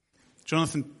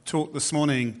Jonathan talked this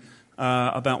morning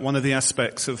about one of the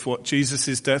aspects of what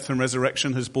Jesus' death and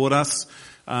resurrection has brought us,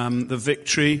 the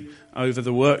victory over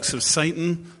the works of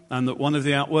Satan, and that one of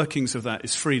the outworkings of that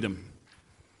is freedom.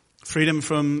 Freedom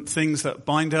from things that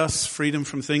bind us, freedom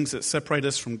from things that separate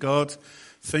us from God,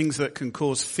 things that can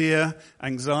cause fear,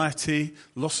 anxiety,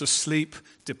 loss of sleep,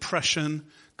 depression,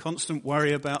 constant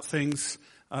worry about things,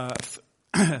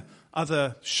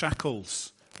 other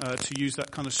shackles, to use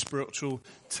that kind of spiritual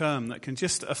term, that can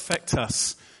just affect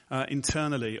us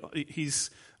internally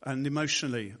and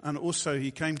emotionally. And also he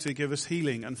came to give us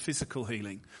healing and physical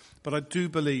healing. But I do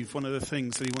believe one of the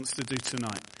things that he wants to do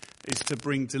tonight is to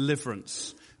bring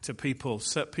deliverance to people,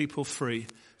 set people free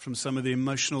from some of the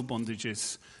emotional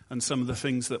bondages and some of the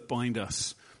things that bind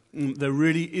us. There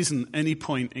really isn't any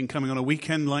point in coming on a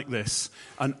weekend like this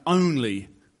and only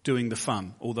doing the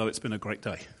fun, although it's been a great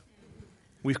day.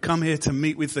 We've come here to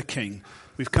meet with the King.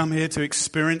 We've come here to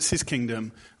experience his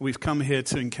kingdom. We've come here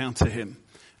to encounter him.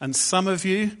 And some of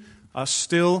you are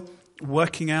still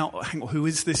working out, hang on, who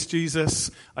is this Jesus?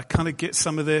 I kind of get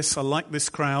some of this. I like this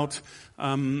crowd.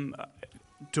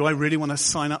 Do I really want to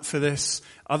sign up for this?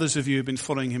 Others of you have been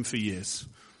following him for years.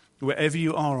 Wherever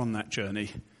you are on that journey,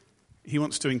 he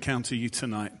wants to encounter you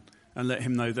tonight and let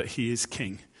him know that he is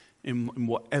King in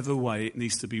whatever way it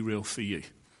needs to be real for you.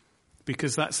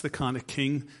 Because that's the kind of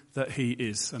King that he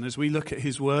is. And as we look at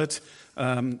his word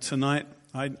tonight,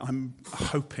 I'm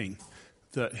hoping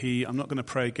that I'm not going to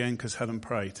pray again because Helen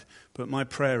prayed, but my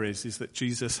prayer is that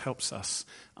Jesus helps us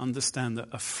understand that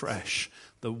afresh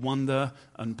the wonder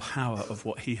and power of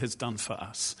what he has done for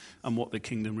us and what the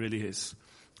kingdom really is.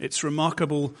 It's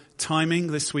remarkable timing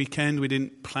this weekend. We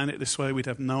didn't plan it this way. We'd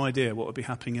have no idea what would be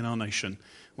happening in our nation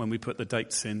when we put the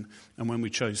dates in and when we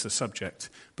chose the subject.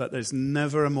 But there's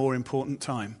never a more important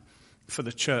time for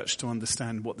the church to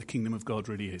understand what the kingdom of God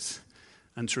really is,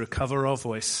 and to recover our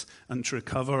voice, and to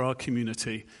recover our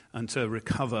community, and to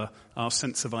recover our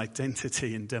sense of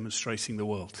identity in demonstrating the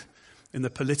world. In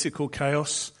the political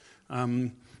chaos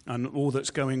and all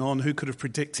that's going on, who could have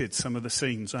predicted some of the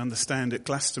scenes? I understand at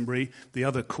Glastonbury, the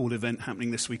other cool event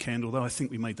happening this weekend, although I think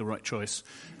we made the right choice.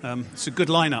 It's a good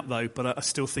lineup though, but I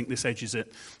still think this edges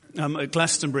it. At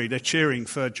Glastonbury, they're cheering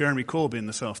for Jeremy Corbyn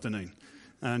this afternoon.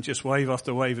 And just wave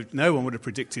after wave. No one would have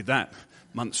predicted that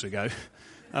months ago.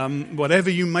 Whatever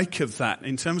you make of that,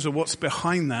 in terms of what's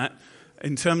behind that,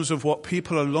 in terms of what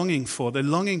people are longing for, they're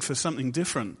longing for something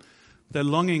different. They're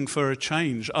longing for a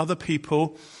change. Other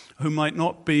people who might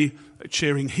not be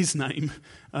cheering his name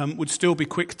would still be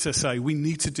quick to say, we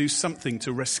need to do something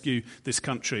to rescue this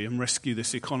country and rescue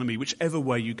this economy. Whichever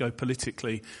way you go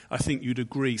politically, I think you'd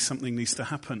agree something needs to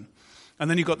happen. And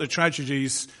then you've got the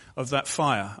tragedies of that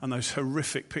fire and those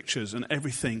horrific pictures and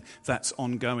everything that's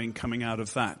ongoing coming out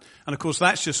of that. And of course,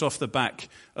 that's just off the back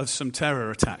of some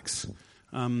terror attacks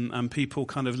and people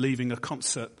kind of leaving a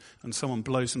concert and someone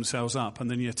blows themselves up, and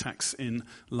then the attacks in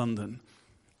London.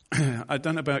 I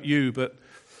don't know about you, but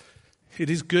it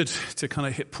is good to kind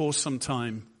of hit pause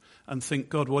sometime and think,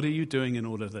 God, what are you doing in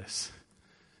all of this?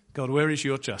 God, where is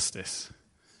your justice?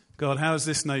 God, how is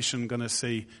this nation going to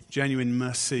see genuine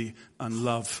mercy and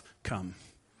love come?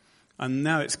 And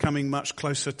now it's coming much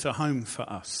closer to home for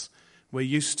us. We're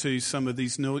used to some of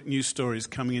these news stories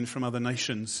coming in from other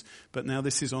nations, but now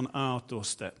this is on our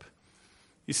doorstep.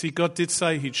 You see, God did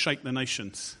say he'd shake the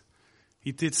nations.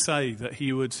 He did say that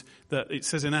that it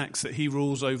says in Acts that he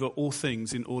rules over all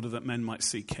things in order that men might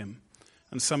seek him.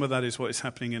 And some of that is what is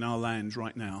happening in our land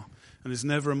right now. And there's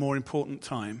never a more important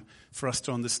time for us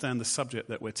to understand the subject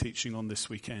that we're teaching on this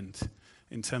weekend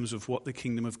in terms of what the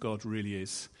kingdom of God really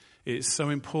is. It is so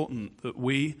important that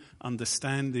we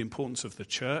understand the importance of the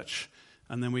church,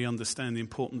 and then we understand the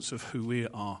importance of who we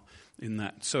are in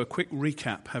that. So a quick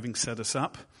recap, having set us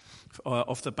up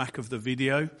off the back of the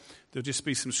video. There'll just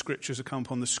be some scriptures that come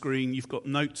up on the screen. You've got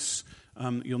notes.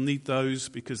 You'll need those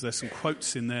because there's some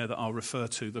quotes in there that I'll refer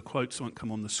to. The quotes won't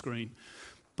come on the screen.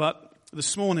 But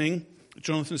this morning,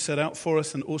 Jonathan set out for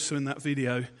us, and also in that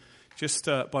video, just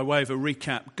by way of a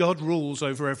recap, God rules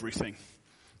over everything.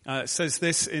 It says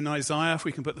this in Isaiah, if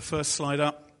we can put the first slide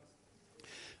up,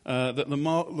 that the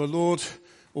Lord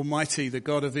Almighty, the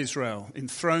God of Israel,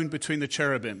 enthroned between the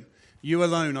cherubim, you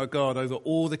alone are God over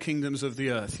all the kingdoms of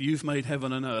the earth. You've made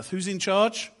heaven and earth. Who's in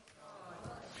charge?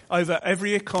 Over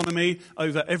every economy,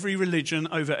 over every religion,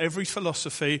 over every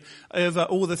philosophy, over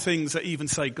all the things that even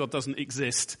say God doesn't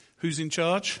exist. Who's in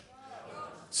charge?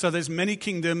 So there's many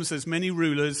kingdoms, there's many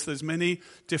rulers, there's many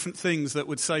different things that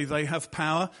would say they have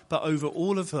power, but over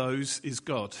all of those is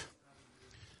God.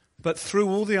 But through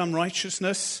all the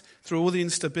unrighteousness, through all the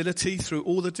instability, through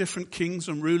all the different kings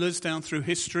and rulers down through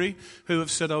history who have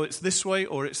said, oh, it's this way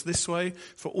or it's this way,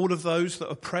 for all of those that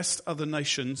oppressed other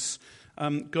nations,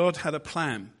 God had a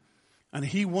plan. And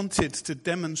he wanted to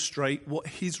demonstrate what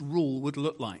his rule would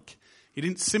look like. He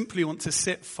didn't simply want to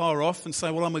sit far off and say,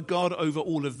 well, I'm a God over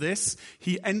all of this.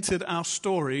 He entered our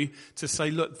story to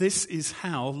say, look, this is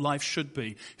how life should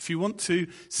be. If you want to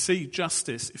see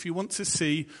justice, if you want to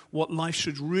see what life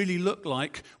should really look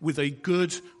like with a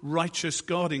good, righteous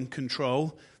God in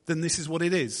control, then this is what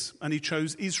it is. And he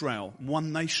chose Israel,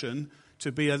 one nation,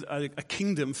 to be a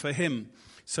kingdom for him.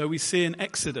 So we see in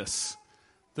Exodus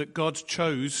that God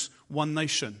chose one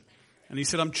nation. And he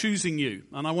said, I'm choosing you,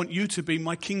 and I want you to be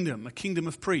my kingdom, a kingdom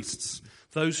of priests,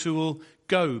 those who will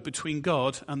go between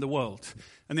God and the world.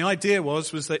 And the idea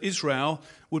was that Israel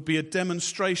would be a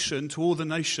demonstration to all the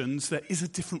nations there is a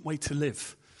different way to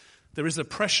live. There is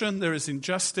oppression, there is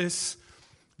injustice,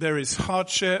 there is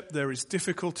hardship, there is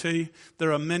difficulty,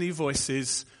 there are many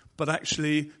voices, but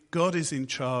actually God is in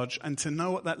charge. And to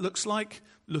know what that looks like,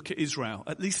 look at Israel.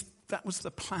 At least that was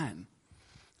the plan.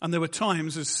 And there were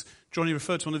times, as Johnny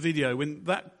referred to on the video, when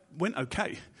that went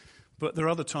okay. But there are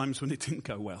other times when it didn't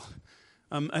go well.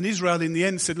 And Israel in the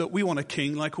end said, look, we want a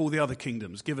king like all the other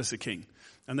kingdoms. Give us a king.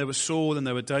 And there was Saul and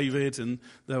there were David and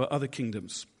there were other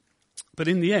kingdoms. But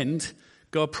in the end,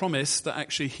 God promised that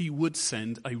actually he would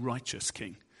send a righteous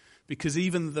king. Because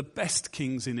even the best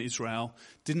kings in Israel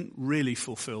didn't really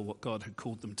fulfill what God had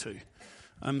called them to.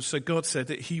 So God said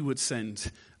that he would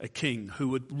send a king who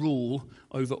would rule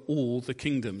over all the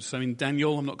kingdoms. So in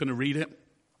Daniel, I'm not going to read it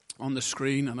on the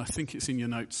screen, and I think it's in your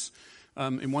notes.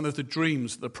 In one of the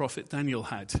dreams the prophet Daniel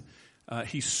had,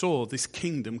 he saw this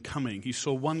kingdom coming. He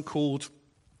saw one called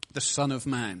the Son of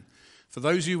Man. For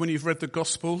those of you, when you've read the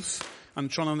Gospels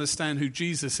and trying to understand who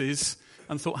Jesus is,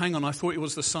 and thought, hang on, I thought he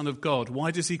was the Son of God.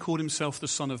 Why does he call himself the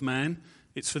Son of Man?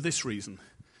 It's for this reason.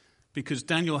 Because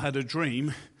Daniel had a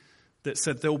dream that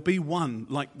said there'll be one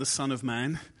like the Son of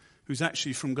Man who's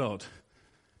actually from God.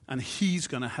 And he's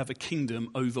going to have a kingdom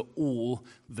over all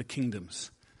the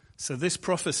kingdoms. So this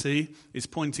prophecy is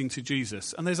pointing to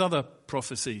Jesus. And there's other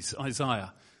prophecies.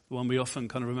 Isaiah, the one we often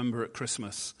kind of remember at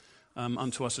Christmas.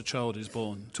 Unto us a child is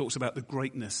born. Talks about the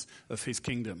greatness of his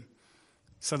kingdom.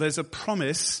 So there's a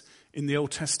promise in the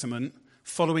Old Testament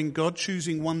following God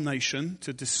choosing one nation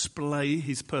to display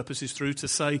his purposes through, to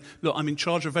say, look, I'm in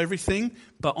charge of everything,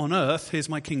 but on earth, here's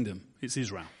my kingdom. It's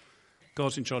Israel.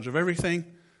 God's in charge of everything,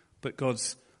 but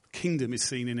God's kingdom is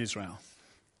seen in Israel.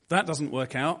 That doesn't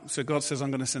work out, so God says,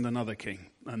 I'm going to send another king.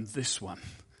 And this one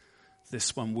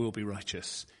will be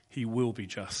righteous. He will be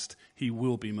just. He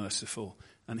will be merciful.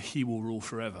 And he will rule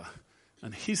forever.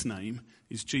 And his name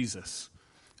is Jesus.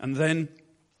 And then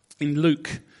in Luke,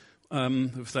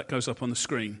 if that goes up on the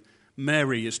screen,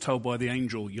 Mary is told by the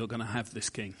angel, you're going to have this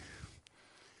king.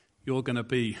 You're going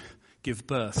to give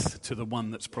birth to the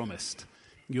one that's promised.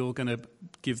 You're going to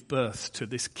give birth to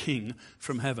this king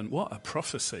from heaven. What a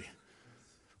prophecy.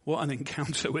 What an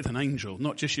encounter with an angel.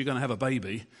 Not just you're going to have a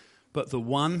baby, but the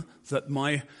one that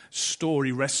my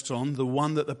story rests on, the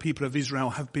one that the people of Israel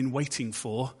have been waiting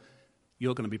for,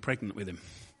 you're going to be pregnant with him.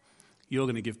 You're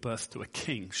going to give birth to a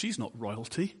king. She's not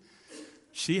royalty.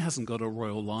 She hasn't got a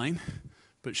royal line,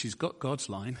 but she's got God's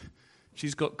line.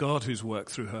 She's got God who's worked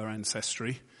through her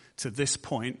ancestry to this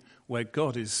point where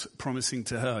God is promising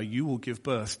to her, you will give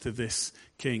birth to this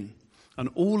king. And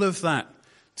all of that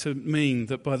to mean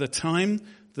that by the time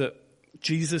that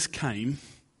Jesus came,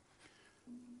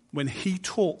 when he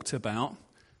talked about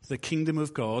the kingdom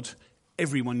of God,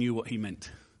 everyone knew what he meant.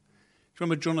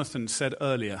 Remember Jonathan said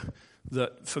earlier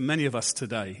that for many of us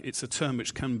today, it's a term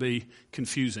which can be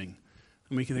confusing.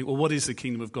 And we can think, well, what is the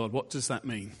kingdom of God? What does that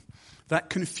mean? That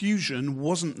confusion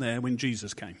wasn't there when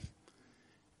Jesus came.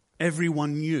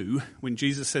 Everyone knew when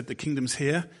Jesus said the kingdom's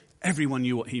here, everyone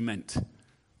knew what he meant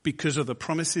because of the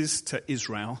promises to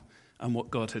Israel and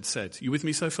what God had said. You with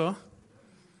me so far?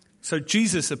 So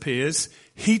Jesus appears,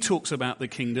 he talks about the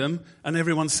kingdom, and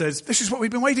everyone says, this is what we've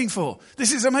been waiting for.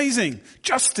 This is amazing.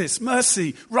 Justice,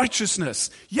 mercy, righteousness.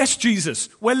 Yes, Jesus,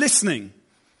 we're listening.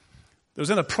 There was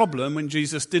then a problem when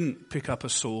Jesus didn't pick up a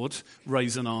sword,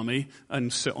 raise an army,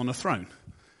 and sit on a throne.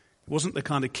 It wasn't the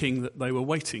kind of king that they were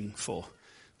waiting for.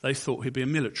 They thought he'd be a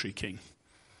military king.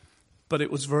 But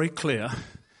it was very clear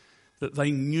that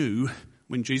they knew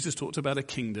when Jesus talked about a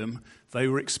kingdom, they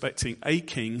were expecting a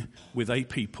king with a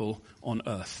people on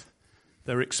earth.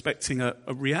 They were expecting a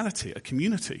reality, a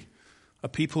community, a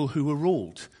people who were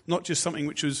ruled, not just something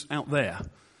which was out there.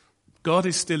 God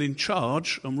is still in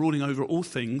charge and ruling over all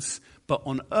things, but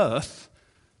on earth,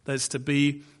 There's to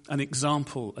be an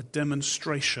example, a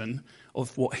demonstration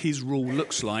of what his rule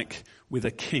looks like with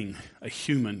a king, a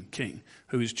human king,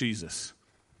 who is Jesus.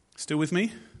 Still with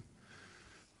me?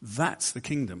 That's the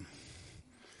kingdom.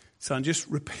 So I'm just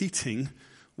repeating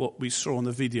what we saw on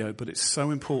the video, but it's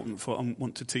so important for what I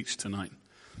want to teach tonight,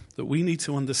 that we need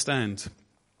to understand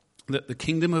that the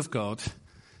kingdom of God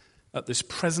at this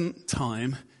present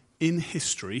time in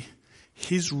history,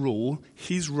 his rule,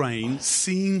 his reign,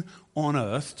 seen on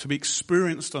earth, to be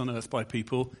experienced on earth by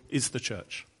people, is the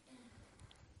church.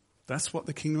 That's what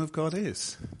the kingdom of God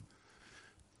is.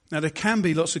 Now, there can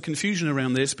be lots of confusion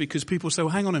around this because people say,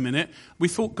 well, hang on a minute, we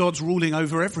thought God's ruling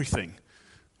over everything.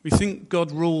 We think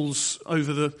God rules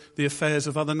over the affairs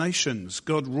of other nations.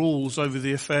 God rules over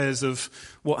the affairs of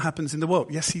what happens in the world.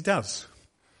 Yes, he does.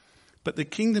 But the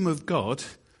kingdom of God,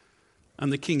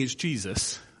 and the king is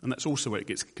Jesus, and that's also where it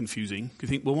gets confusing. You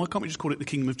think, well, why can't we just call it the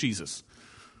kingdom of Jesus?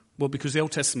 Well, because the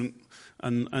Old Testament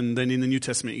and then in the New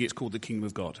Testament it gets called the kingdom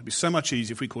of God. It'd be so much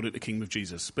easier if we called it the kingdom of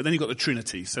Jesus. But then you've got the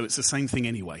Trinity, so it's the same thing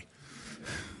anyway.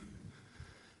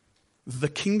 The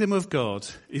kingdom of God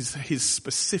is his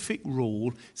specific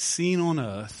rule seen on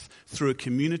earth through a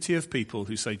community of people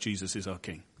who say Jesus is our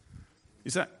king.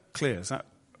 Is that clear? Is that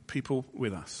people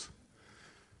with us?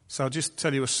 So I'll just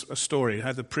tell you a story. I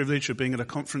had the privilege of being at a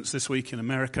conference this week in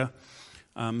America,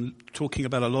 talking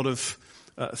about a lot of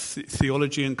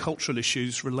theology and cultural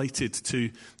issues related to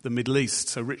the Middle East.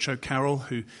 So Rich O'Carroll,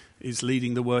 who is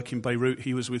leading the work in Beirut,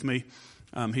 he was with me.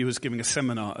 He was giving a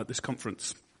seminar at this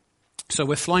conference. So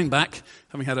we're flying back,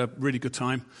 having had a really good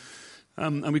time.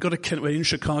 And we're in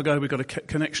Chicago, we've got a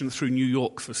connection through New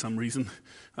York for some reason.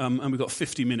 And we've got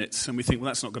 50 minutes, and we think, well,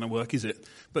 that's not going to work, is it?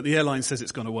 But the airline says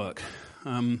it's going to work.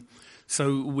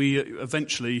 So we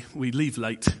leave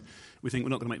late. We think we're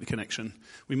not going to make the connection.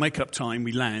 We make up time,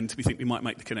 we land, we think we might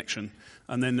make the connection.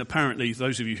 And then apparently,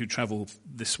 those of you who travel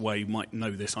this way might know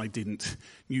this, I didn't.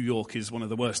 New York is one of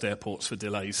the worst airports for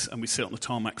delays, and we sit on the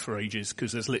tarmac for ages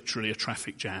because there's literally a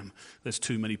traffic jam. There's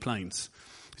too many planes.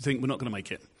 We think we're not going to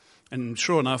make it. And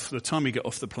sure enough, the time we get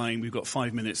off the plane, we've got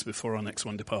 5 minutes before our next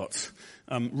one departs.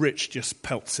 Rich just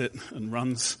pelts it and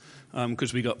runs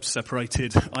because we got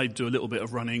separated. I do a little bit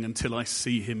of running until I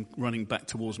see him running back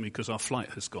towards me because our flight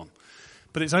has gone.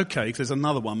 But it's okay because there's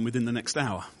another one within the next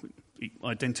hour,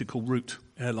 identical route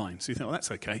airline. So you think, well,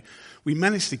 that's okay. We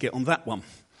managed to get on that one.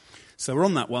 So we're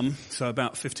on that one, so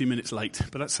about 15 minutes late,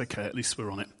 but that's okay, at least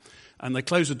we're on it. And they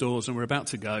close the doors and we're about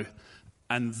to go,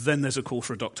 and then there's a call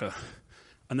for a doctor.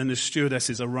 And then the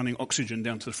stewardesses are running oxygen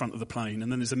down to the front of the plane,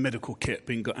 and then there's a medical kit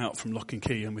being got out from lock and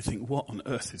key, and we think, what on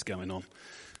earth is going on?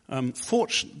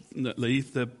 Fortunately,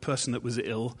 the person that was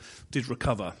ill did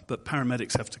recover, but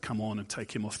paramedics have to come on and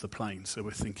take him off the plane. So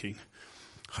we're thinking,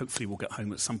 hopefully we'll get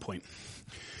home at some point.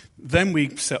 Then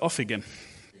we set off again.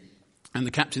 And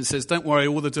the captain says, don't worry,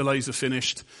 all the delays are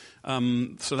finished.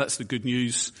 So that's the good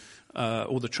news.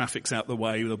 All the traffic's out the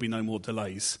way. There'll be no more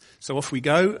delays. So off we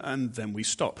go, and then we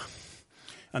stop.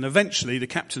 And eventually the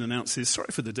captain announces, sorry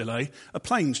for the delay, a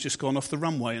plane's just gone off the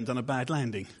runway and done a bad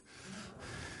landing.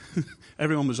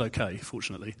 Everyone was okay,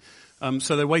 fortunately.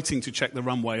 So they're waiting to check the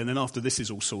runway, and then after this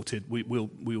is all sorted,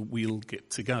 we'll get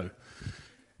to go.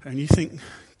 And you think,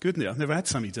 goodness, I've never had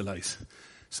so many delays.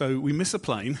 So we miss a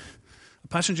plane, a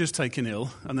passenger's taken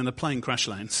ill, and then a plane crash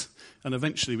lands, and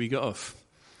eventually we get off.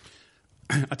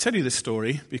 I tell you this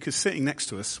story because sitting next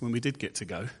to us when we did get to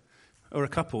go are a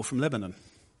couple from Lebanon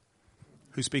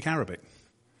who speak Arabic.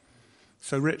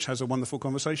 So Rich has a wonderful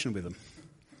conversation with them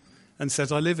and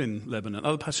says, I live in Lebanon.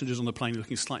 Other passengers on the plane are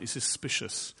looking slightly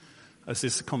suspicious as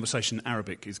this conversation in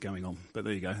Arabic is going on. But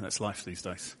there you go, that's life these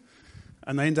days.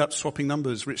 And they end up swapping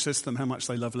numbers. Rich says to them how much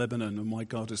they love Lebanon and why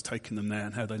God has taken them there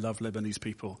and how they love Lebanese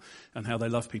people and how they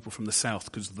love people from the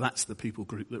south because that's the people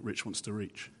group that Rich wants to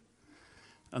reach.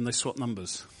 And they swap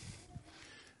numbers.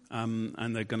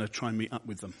 And they're going to try and meet up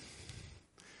with them.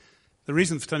 The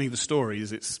reason for telling the story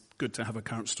is it's good to have a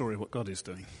current story of what God is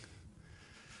doing.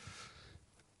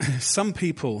 Some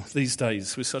people these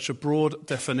days, with such a broad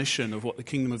definition of what the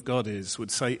kingdom of God is,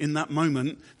 would say in that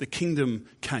moment the kingdom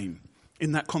came.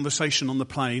 In that conversation on the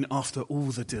plane, after all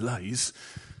the delays,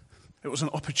 it was an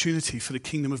opportunity for the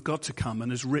kingdom of God to come.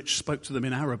 And as Rich spoke to them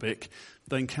in Arabic,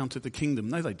 they encountered the kingdom.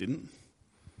 No, they didn't.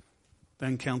 They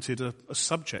encountered a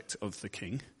subject of the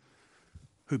king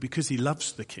who, because he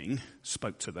loves the king,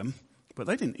 spoke to them. But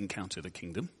they didn't encounter the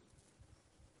kingdom.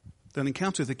 They'll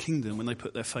encounter the kingdom when they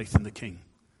put their faith in the king.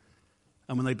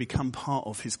 And when they become part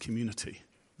of his community,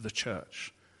 the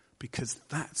church. Because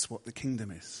that's what the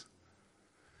kingdom is.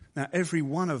 Now, every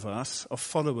one of us are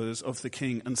followers of the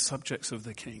king and subjects of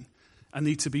the king. and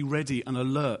need to be ready and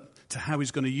alert to how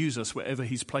he's going to use us wherever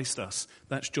he's placed us.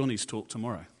 That's Johnny's talk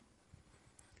tomorrow.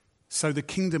 So the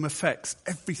kingdom affects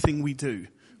everything we do,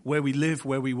 where we live,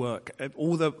 where we work,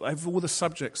 all the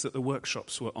subjects that the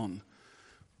workshops were on.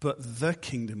 But the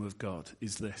kingdom of God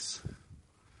is this.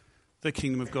 The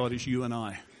kingdom of God is you and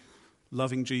I,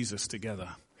 loving Jesus together,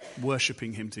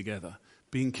 worshipping him together,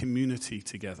 being community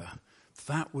together.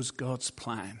 That was God's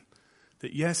plan.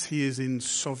 That yes, he is in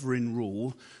sovereign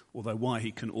rule, although why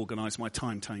he can organise my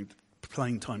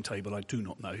plane timetable, I do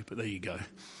not know, but there you go.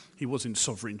 He was in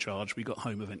sovereign charge. We got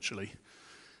home eventually.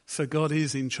 So God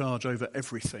is in charge over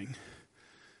everything.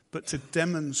 But to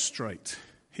demonstrate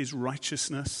his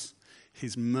righteousness,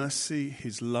 his mercy,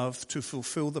 his love, to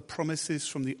fulfill the promises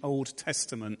from the Old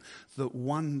Testament that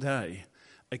one day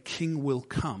a king will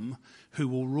come who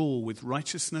will rule with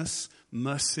righteousness,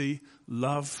 mercy,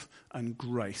 love, and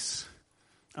grace.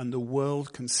 And the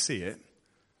world can see it.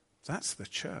 That's the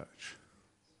church.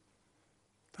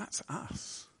 That's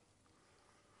us.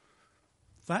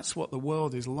 That's what the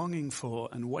world is longing for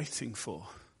and waiting for.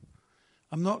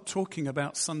 I'm not talking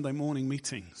about Sunday morning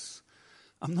meetings.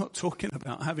 I'm not talking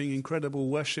about having incredible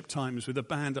worship times with a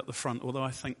band at the front, although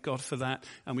I thank God for that,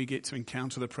 and we get to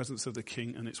encounter the presence of the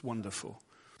King, and it's wonderful.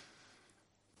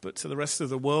 But to the rest of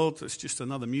the world, that's just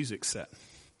another music set.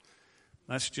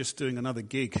 That's just doing another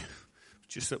gig,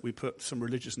 just that we put some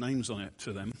religious names on it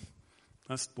to them.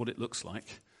 That's what it looks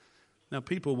like. Now,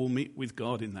 people will meet with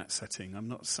God in that setting. I'm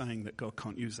not saying that God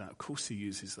can't use that. Of course he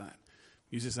uses that.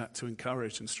 He uses that to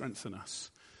encourage and strengthen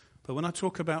us. But when I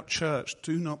talk about church,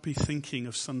 do not be thinking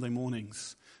of Sunday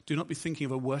mornings. Do not be thinking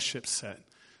of a worship set.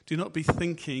 Do not be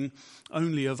thinking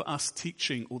only of us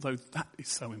teaching, although that is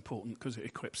so important because it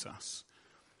equips us.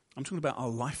 I'm talking about our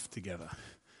life together.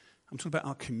 I'm talking about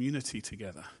our community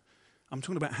together. I'm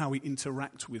talking about how we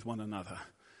interact with one another.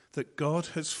 That God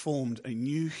has formed a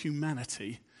new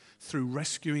humanity through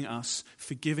rescuing us,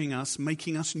 forgiving us,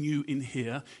 making us new in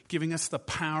here, giving us the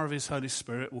power of his Holy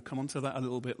Spirit. We'll come on to that a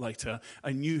little bit later.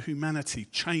 A new humanity,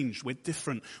 changed. We're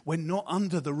different. We're not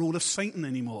under the rule of Satan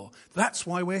anymore. That's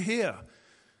why we're here.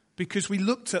 Because we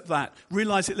looked at that,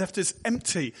 realized it left us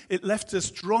empty. It left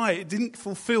us dry. It didn't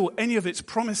fulfill any of its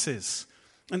promises.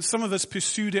 And some of us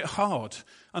pursued it hard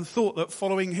and thought that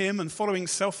following him and following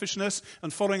selfishness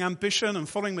and following ambition and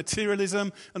following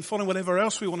materialism and following whatever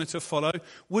else we wanted to follow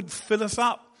would fill us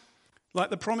up, like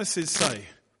the promises say.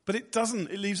 But it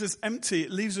doesn't. It leaves us empty.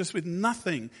 It leaves us with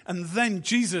nothing. And then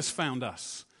Jesus found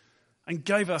us and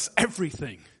gave us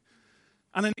everything.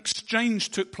 And an exchange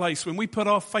took place when we put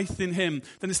our faith in him.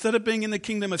 Then instead of being in the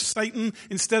kingdom of Satan,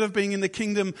 instead of being in the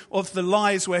kingdom of the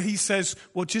lies where he says,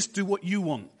 well, just do what you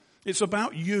want. It's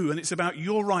about you and it's about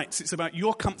your rights. It's about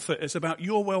your comfort. It's about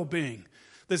your well-being.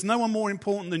 There's no one more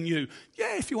important than you.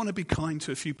 Yeah, if you want to be kind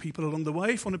to a few people along the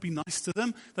way, if you want to be nice to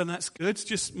them, then that's good.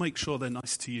 Just make sure they're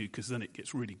nice to you because then it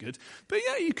gets really good. But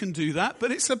yeah, you can do that,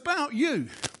 but it's about you.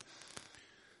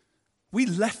 We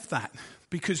left that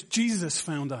because Jesus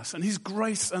found us and his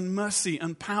grace and mercy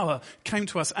and power came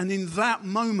to us. And in that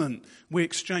moment, we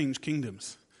exchanged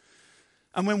kingdoms.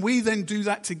 And when we then do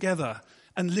that together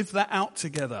and live that out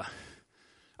together,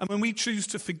 and when we choose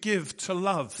to forgive, to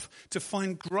love, to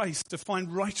find grace, to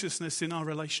find righteousness in our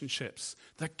relationships,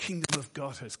 the kingdom of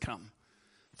God has come.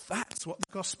 That's what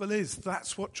the gospel is.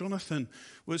 That's what Jonathan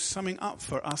was summing up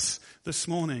for us this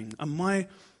morning. And my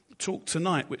talk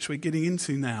tonight, which we're getting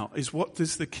into now, is what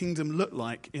does the kingdom look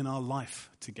like in our life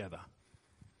together?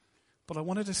 But I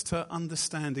wanted us to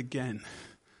understand again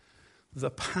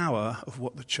the power of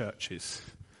what the church is,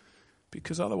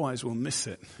 because otherwise we'll miss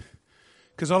it.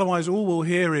 Because otherwise all we'll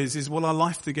hear is well, our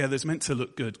life together is meant to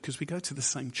look good because we go to the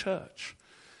same church.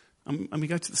 And we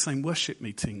go to the same worship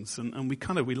meetings. And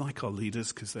we like our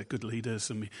leaders because they're good leaders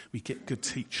and we get good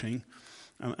teaching.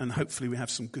 And hopefully we have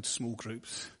some good small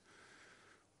groups.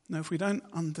 Now, if we don't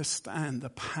understand the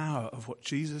power of what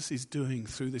Jesus is doing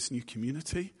through this new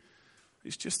community,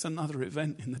 it's just another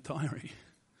event in the diary.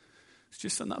 It's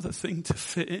just another thing to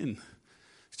fit in.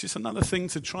 It's just another thing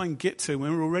to try and get to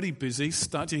when we're already busy,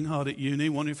 studying hard at uni,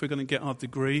 wondering if we're going to get our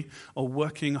degree, or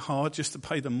working hard just to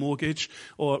pay the mortgage,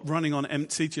 or running on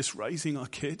empty, just raising our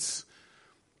kids.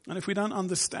 And if we don't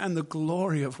understand the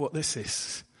glory of what this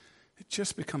is, it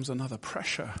just becomes another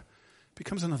pressure,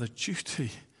 becomes another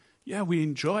duty. Yeah, we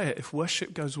enjoy it if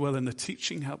worship goes well and the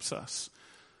teaching helps us.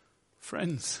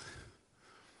 Friends,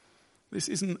 this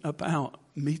isn't about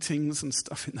meetings and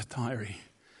stuff in the diary.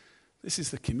 This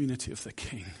is the community of the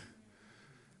King.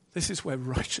 This is where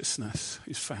righteousness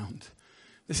is found.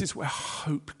 This is where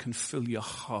hope can fill your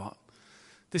heart.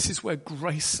 This is where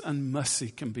grace and mercy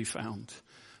can be found.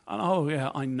 And oh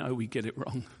yeah, I know we get it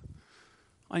wrong.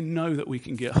 I know that we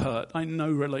can get hurt. I know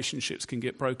relationships can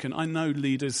get broken. I know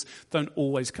leaders don't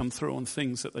always come through on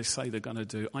things that they say they're going to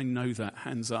do. I know that,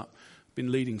 hands up. I've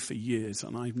been leading for years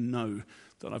and I know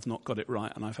that I've not got it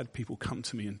right, and I've had people come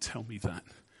to me and tell me that.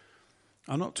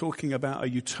 I'm not talking about a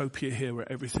utopia here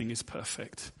where everything is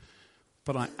perfect,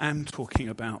 but I am talking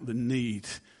about the need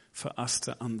for us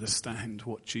to understand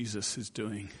what Jesus is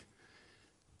doing.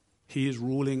 He is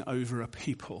ruling over a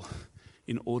people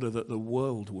in order that the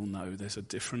world will know there's a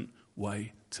different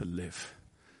way to live.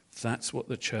 That's what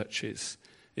the church is.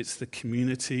 It's the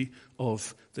community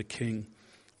of the King.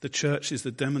 The church is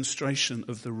the demonstration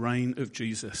of the reign of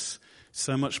Jesus,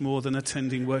 so much more than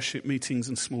attending worship meetings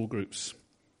and small groups.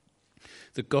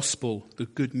 The gospel, the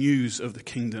good news of the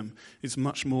kingdom, is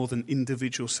much more than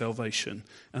individual salvation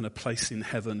and a place in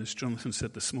heaven, as Jonathan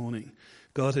said this morning.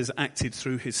 God has acted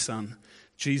through his Son.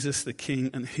 Jesus the King,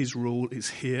 and his rule is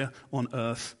here on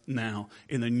earth now,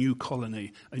 in a new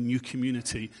colony, a new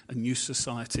community, a new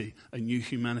society, a new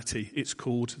humanity. It's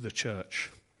called the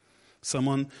church.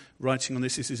 Someone writing on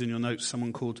this is in your notes,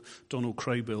 someone called Donald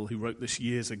Craybill, who wrote this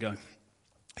years ago.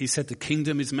 He said, the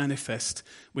kingdom is manifest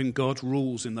when God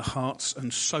rules in the hearts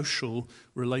and social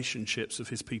relationships of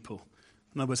his people.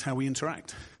 In other words, how we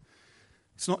interact.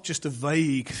 It's not just a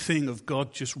vague thing of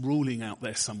God just ruling out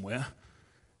there somewhere.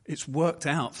 It's worked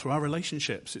out through our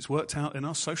relationships. It's worked out in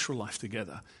our social life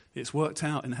together. It's worked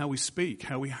out in how we speak,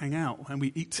 how we hang out, how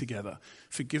we eat together,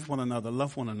 forgive one another,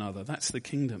 love one another. That's the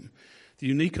kingdom. The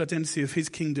unique identity of his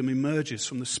kingdom emerges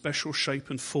from the special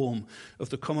shape and form of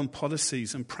the common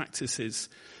policies and practices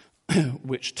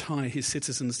which tie his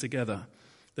citizens together.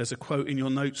 There's a quote in your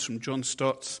notes from John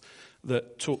Stott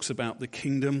that talks about the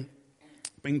kingdom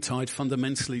being tied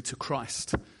fundamentally to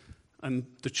Christ. And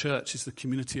the church is the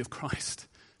community of Christ.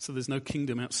 So there's no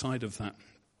kingdom outside of that.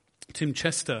 Tim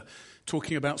Chester,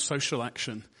 talking about social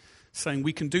action, saying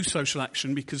we can do social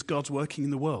action because God's working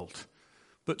in the world.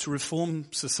 But to reform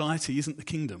society isn't the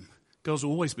kingdom. God's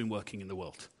always been working in the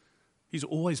world. He's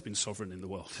always been sovereign in the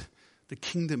world. The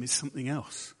kingdom is something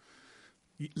else.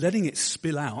 Letting it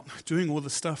spill out, doing all the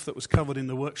stuff that was covered in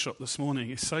the workshop this morning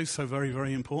is so very,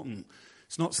 very important.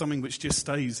 It's not something which just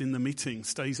stays in the meeting,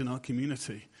 stays in our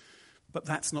community. But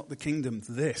that's not the kingdom.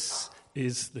 This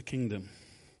is the kingdom.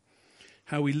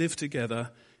 How we live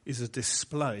together is a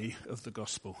display of the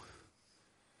gospel.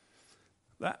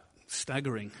 That's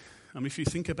staggering. I mean, if you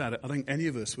think about it, I think any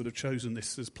of us would have chosen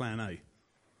this as plan A.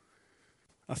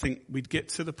 I think we'd get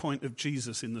to the point of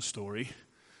Jesus in the story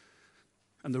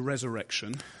and the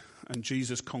resurrection and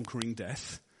Jesus conquering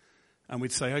death, and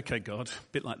we'd say, okay, God,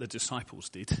 a bit like the disciples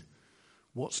did,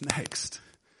 what's next?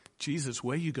 Jesus,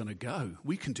 where are you going to go?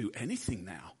 We can do anything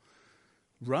now.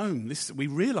 Rome, we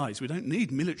realize we don't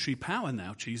need military power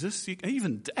now, Jesus.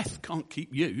 Even death can't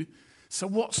keep you. So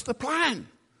what's the plan?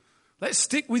 Let's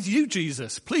stick with you,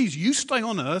 Jesus. Please, you stay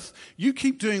on earth. You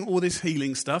keep doing all this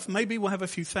healing stuff. Maybe we'll have a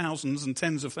few thousands and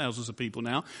tens of thousands of people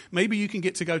now. Maybe you can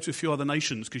get to go to a few other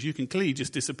nations because you can clearly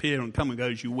just disappear and come and go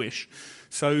as you wish.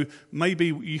 So maybe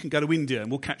you can go to India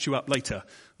and we'll catch you up later.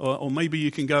 Or maybe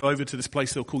you can go over to this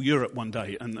place they'll call Europe one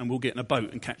day and we'll get in a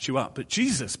boat and catch you up. But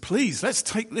Jesus, please, let's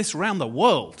take this around the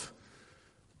world.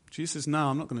 Jesus says, no,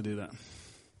 I'm not going to do that.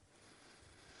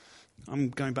 I'm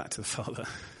going back to the Father.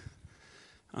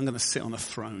 I'm going to sit on a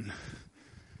throne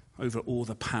over all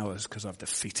the powers because I've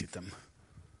defeated them.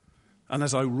 And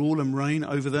as I rule and reign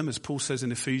over them, as Paul says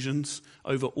in Ephesians,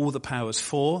 over all the powers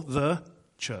for the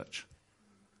church.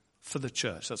 For the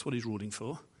church. That's what he's ruling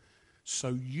for. So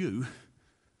you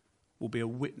will be a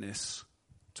witness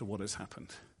to what has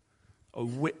happened. A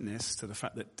witness to the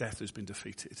fact that death has been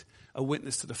defeated. A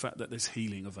witness to the fact that there's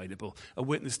healing available. A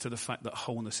witness to the fact that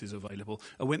wholeness is available.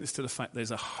 A witness to the fact there's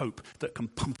a hope that can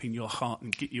pump in your heart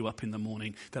and get you up in the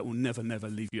morning that will never, never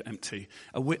leave you empty.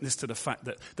 A witness to the fact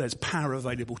that there's power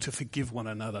available to forgive one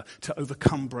another, to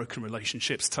overcome broken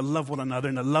relationships, to love one another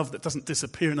in a love that doesn't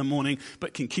disappear in the morning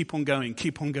but can keep on going,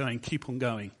 keep on going, keep on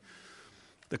going.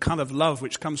 The kind of love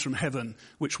which comes from heaven,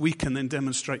 which we can then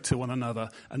demonstrate to one another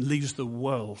and leaves the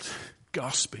world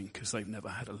gasping because they've never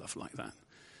had a love like that.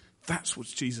 That's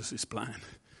what's Jesus' plan.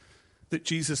 That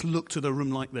Jesus looked at a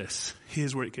room like this.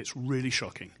 Here's where it gets really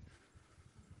shocking.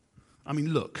 I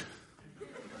mean, look.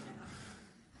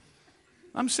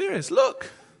 I'm serious. Look.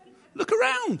 Look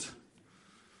around.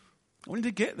 I want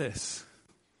you to get this.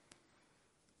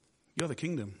 You're the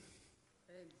kingdom.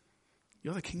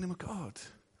 You're the kingdom of God.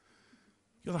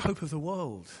 You're the hope of the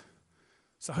world.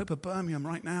 It's the hope of Birmingham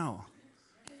right now.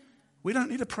 We don't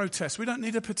need a protest. We don't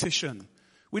need a petition.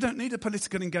 We don't need a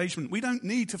political engagement. We don't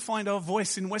need to find our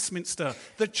voice in Westminster.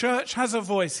 The church has a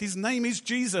voice. His name is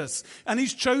Jesus. And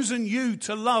he's chosen you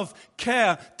to love,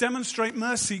 care, demonstrate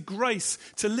mercy, grace,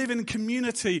 to live in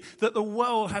community that the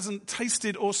world hasn't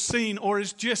tasted or seen or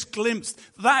has just glimpsed.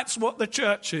 That's what the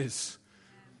church is.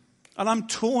 And I'm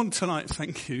torn tonight,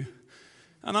 thank you.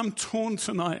 And I'm torn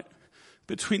tonight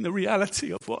between the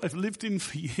reality of what I've lived in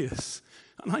for years.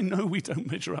 And I know we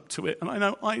don't measure up to it. And I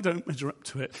know I don't measure up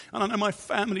to it. And I know my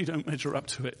family don't measure up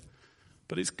to it.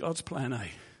 But it's God's plan A.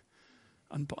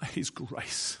 And by his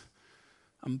grace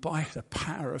and by the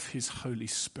power of his Holy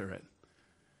Spirit,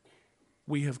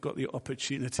 we have got the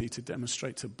opportunity to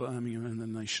demonstrate to Birmingham and the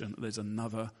nation that there's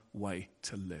another way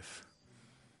to live.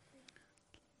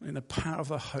 In the power of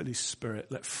the Holy Spirit,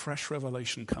 let fresh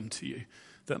revelation come to you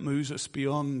that moves us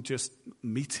beyond just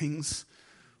meetings.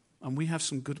 And we have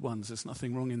some good ones. There's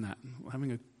nothing wrong in that.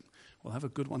 We'll have a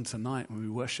good one tonight when we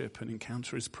worship and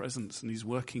encounter his presence, and he's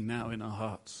working now in our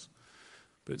hearts.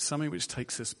 But it's something which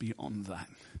takes us beyond that.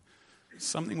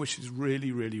 Something which is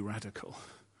really, really radical.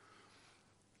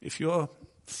 If you're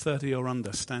 30 or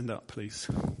under, stand up, please.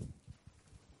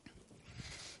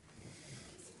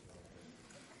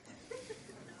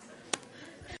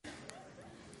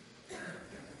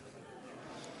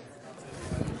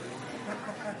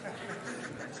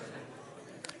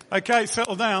 Okay,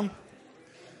 settle down.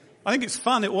 I think it's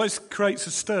fun. It always creates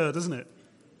a stir, doesn't it?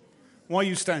 Why are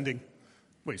you standing?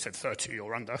 Well, you said 30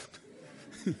 or under.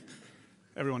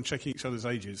 Everyone checking each other's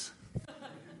ages.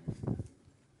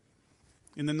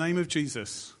 In the name of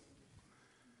Jesus,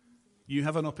 you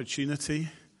have an opportunity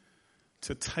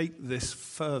to take this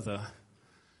further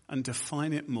and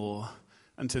define it more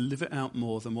and to live it out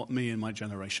more than what me and my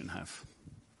generation have.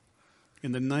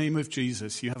 In the name of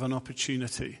Jesus, you have an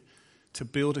opportunity to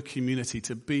build a community,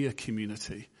 to be a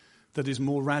community that is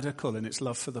more radical in its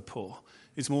love for the poor,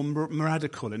 is more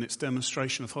radical in its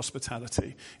demonstration of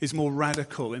hospitality, is more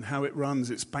radical in how it runs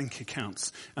its bank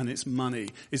accounts and its money,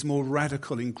 is more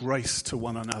radical in grace to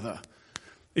one another.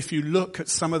 If you look at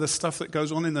some of the stuff that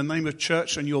goes on in the name of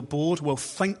church and you're bored, well,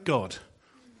 thank God.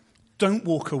 Don't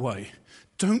walk away.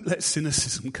 Don't let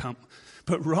cynicism come,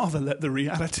 but rather let the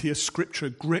reality of Scripture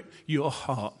grip your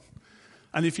heart.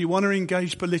 And if you want to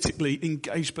engage politically,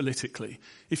 engage politically.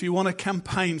 If you want to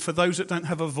campaign for those that don't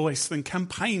have a voice, then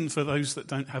campaign for those that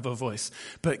don't have a voice.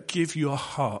 But give your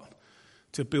heart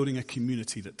to building a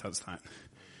community that does that.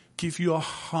 Give your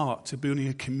heart to building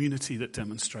a community that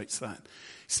demonstrates that.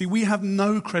 See, we have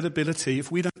no credibility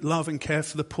if we don't love and care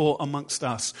for the poor amongst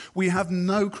us. We have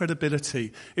no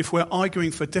credibility if we're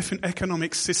arguing for a different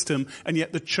economic system and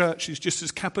yet the church is just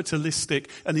as capitalistic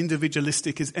and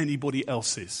individualistic as anybody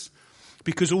else is.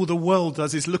 Because all the world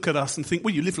does is look at us and think,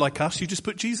 well, you live like us, you just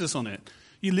put Jesus on it.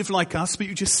 You live like us, but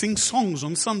you just sing songs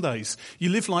on Sundays. You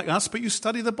live like us, but you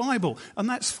study the Bible. And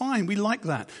that's fine, we like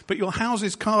that. But your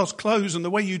houses, cars, clothes, and the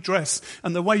way you dress,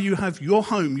 and the way you have your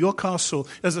home, your castle,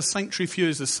 as a sanctuary for you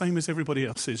is the same as everybody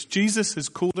else's. Jesus has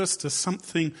called us to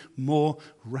something more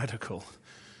radical.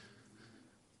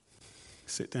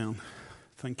 Sit down.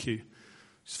 Thank you.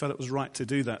 Just felt it was right to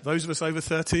do that. Those of us over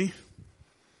 30...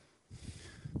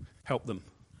 help them.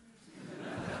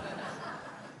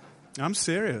 I'm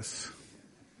serious.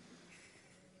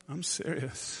 I'm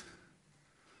serious.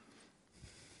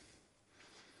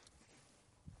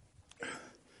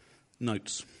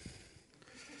 Notes.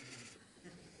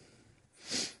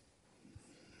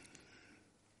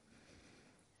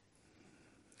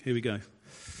 Here we go.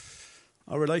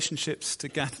 Our relationships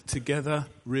together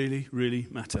really, really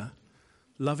matter.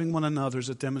 Loving one another is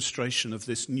a demonstration of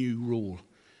this new rule.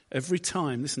 Every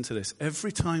time, listen to this,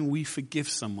 every time we forgive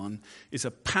someone is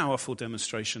a powerful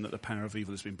demonstration that the power of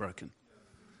evil has been broken.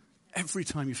 Every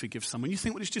time you forgive someone, you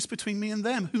think, well, it's just between me and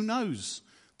them. Who knows?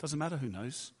 Doesn't matter who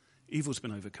knows. Evil's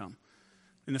been overcome.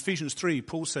 In Ephesians 3,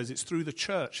 Paul says it's through the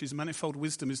church his manifold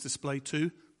wisdom is displayed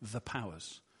to the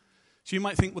powers. So you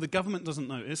might think, well, the government doesn't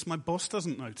notice, my boss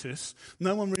doesn't notice,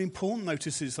 no one really important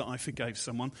notices that I forgave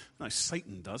someone. No,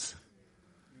 Satan does.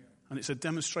 And it's a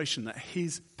demonstration that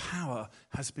his power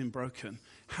has been broken.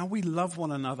 How we love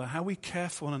one another, how we care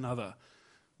for one another.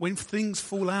 When things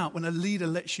fall out, when a leader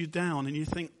lets you down and you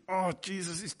think, oh,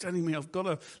 Jesus is telling me I've got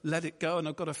to let it go and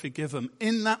I've got to forgive them.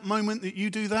 In that moment that you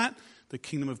do that, the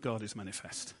kingdom of God is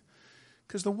manifest.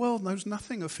 Because the world knows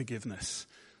nothing of forgiveness.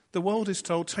 The world is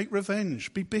told, take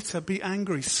revenge, be bitter, be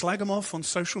angry, slag them off on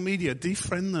social media,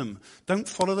 defriend them, don't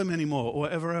follow them anymore or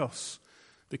whatever else.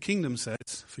 The kingdom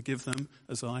says, forgive them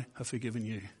as I have forgiven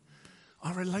you.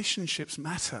 Our relationships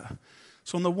matter.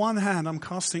 So on the one hand, I'm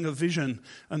casting a vision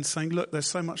and saying, look, there's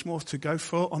so much more to go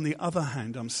for. On the other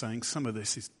hand, I'm saying some of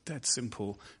this is dead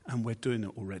simple and we're doing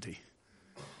it already.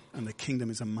 And the kingdom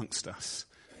is amongst us.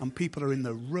 And people are in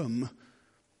the room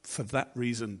for that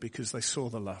reason, because they saw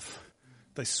the love.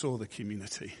 They saw the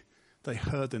community. They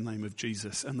heard the name of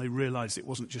Jesus, and they realized it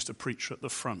wasn't just a preacher at the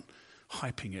front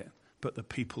hyping it, but the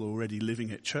people already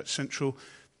living it. Church Central,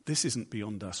 this isn't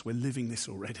beyond us. We're living this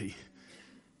already.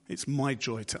 It's my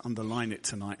joy to underline it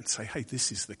tonight and say, hey,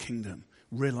 this is the kingdom.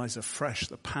 Realize afresh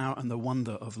the power and the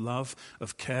wonder of love,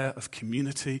 of care, of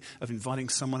community, of inviting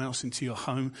someone else into your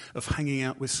home, of hanging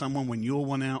out with someone when you're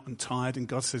worn out and tired and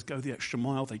God says, go the extra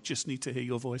mile. They just need to hear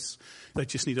your voice. They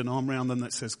just need an arm around them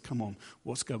that says, come on,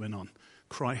 what's going on?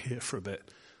 Cry here for a bit.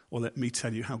 Or let me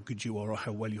tell you how good you are or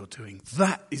how well you're doing.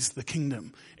 That is the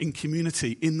kingdom in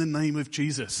community, in the name of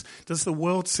Jesus. Does the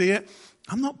world see it?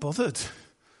 I'm not bothered.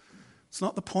 It's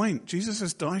not the point. Jesus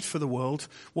has died for the world.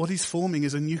 What he's forming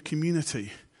is a new community.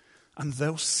 And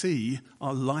they'll see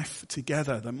our life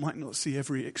together. They might not see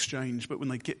every exchange, but when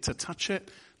they get to touch it,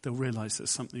 they'll realize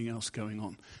there's something else going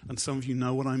on. And some of you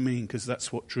know what I mean, because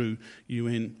that's what drew you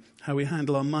in. How we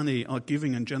handle our money, our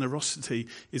giving and generosity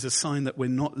is a sign that we're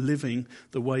not living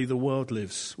the way the world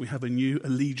lives. We have a new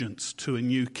allegiance to a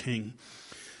new king.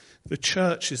 The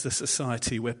church is the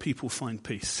society where people find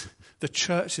peace. The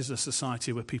church is a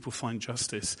society where people find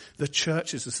justice. The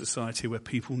church is a society where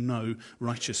people know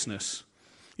righteousness.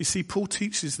 You see, Paul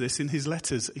teaches this in his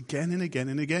letters again and again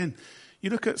and again.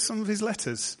 You look at some of his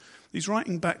letters. He's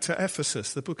writing back to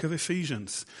Ephesus, the book of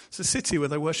Ephesians. It's a city where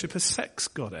they worship a sex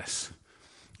goddess.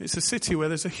 It's a city where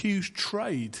there's a huge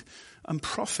trade and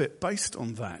profit based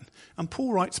on that. And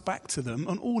Paul writes back to them,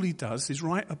 and all he does is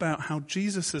write about how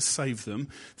Jesus has saved them,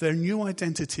 their new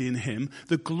identity in him,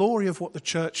 the glory of what the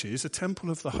church is, a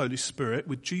temple of the Holy Spirit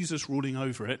with Jesus ruling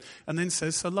over it, and then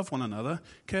says, so love one another,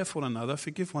 care for one another,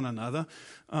 forgive one another.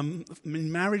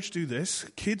 In marriage do this,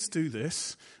 kids do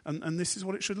this, and this is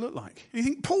what it should look like. And you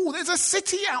think, Paul, there's a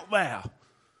city out there.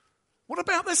 What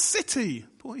about the city?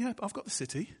 Paul, yeah, I've got the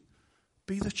city.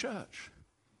 Be the church.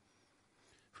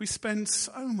 We spend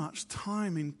so much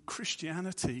time in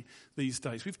Christianity these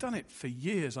days. We've done it for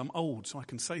years. I'm old, so I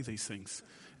can say these things.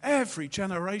 Every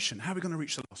generation, how are we going to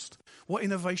reach the lost? What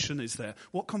innovation is there?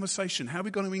 What conversation? How are we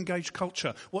going to engage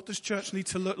culture? What does church need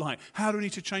to look like? How do we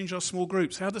need to change our small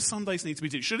groups? How do Sundays need to be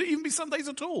done? Should it even be Sundays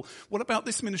at all? What about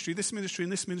this ministry,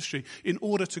 and this ministry in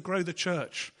order to grow the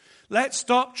church? Let's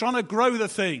stop trying to grow the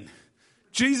thing.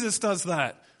 Jesus does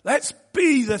that. Let's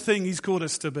be the thing he's called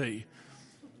us to be.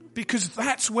 Because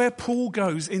that's where Paul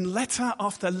goes in letter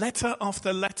after letter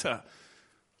after letter.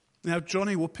 Now,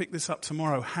 Johnny will pick this up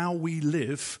tomorrow. How we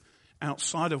live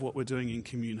outside of what we're doing in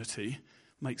community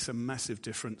makes a massive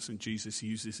difference, and Jesus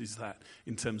uses that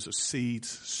in terms of seeds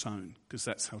sown, because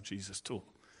that's how Jesus taught.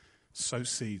 Sow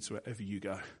seeds wherever you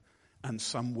go, and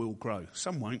some will grow.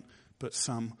 Some won't, but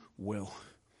some will.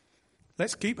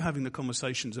 Let's keep having the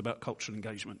conversations about cultural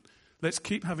engagement. Let's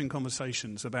keep having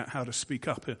conversations about how to speak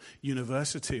up at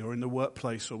university or in the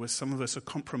workplace, or where some of us are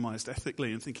compromised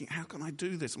ethically and thinking, how can I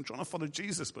do this? I'm trying to follow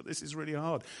Jesus, but this is really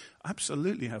hard.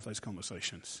 Absolutely have those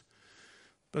conversations.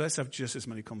 But let's have just as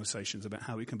many conversations about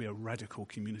how we can be a radical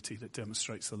community that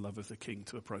demonstrates the love of the King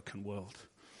to a broken world.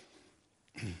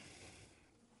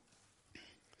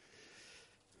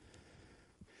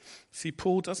 See,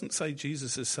 Paul doesn't say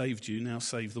Jesus has saved you, now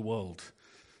save the world.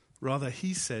 Rather,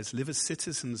 he says, live as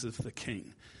citizens of the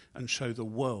King and show the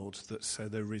world that so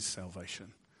there is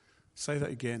salvation. Say that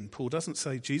again. Paul doesn't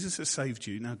say, Jesus has saved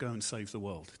you, now go and save the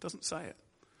world. He doesn't say it.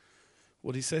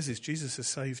 What he says is, Jesus has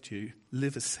saved you,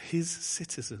 live as his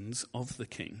citizens of the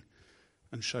King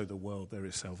and show the world there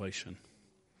is salvation.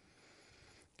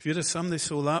 If you were to sum this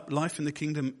all up, life in the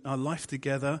kingdom, our life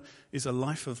together is a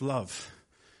life of love.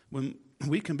 When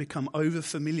we can become over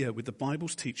familiar with the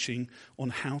Bible's teaching on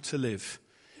how to live,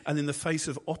 and in the face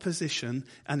of opposition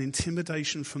and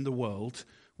intimidation from the world,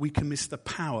 we can miss the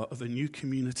power of a new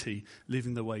community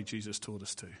living the way Jesus taught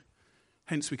us to.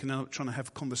 Hence, we can now try to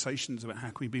have conversations about how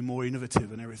can we be more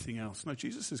innovative and everything else. No,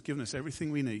 Jesus has given us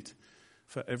everything we need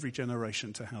for every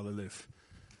generation to how to live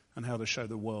and how to show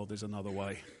the world there's another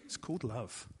way. It's called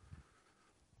love.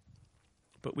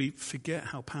 But we forget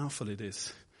how powerful it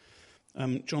is.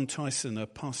 John Tyson, a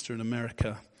pastor in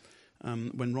America,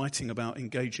 when writing about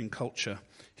engaging culture,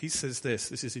 he says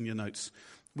this is in your notes.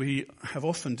 We have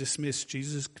often dismissed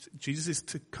Jesus'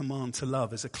 command to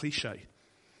love as a cliche.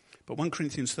 But 1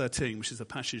 Corinthians 13, which is a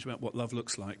passage about what love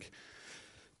looks like,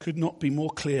 could not be more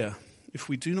clear. If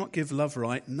we do not give love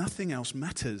right, nothing else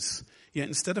matters. Yet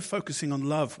instead of focusing on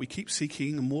love, we keep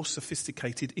seeking a more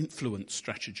sophisticated influence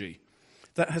strategy.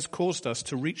 That has caused us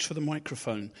to reach for the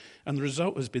microphone, and the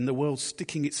result has been the world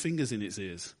sticking its fingers in its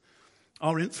ears.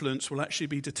 Our influence will actually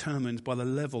be determined by the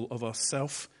level of our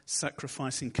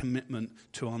self-sacrificing commitment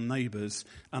to our neighbours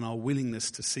and our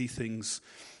willingness to see things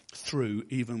through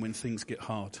even when things get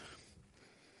hard.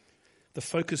 The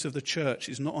focus of the church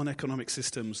is not on economic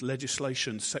systems,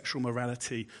 legislation, sexual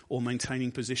morality, or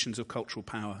maintaining positions of cultural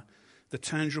power. The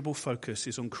tangible focus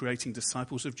is on creating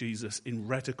disciples of Jesus in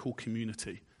radical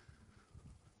community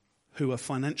who are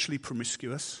financially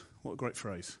promiscuous. What a great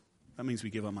phrase. That means we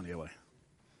give our money away.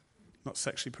 Not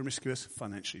sexually promiscuous,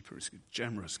 financially promiscuous,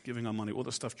 generous, giving our money, all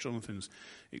the stuff Jonathan's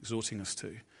exhorting us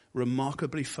to.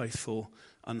 Remarkably faithful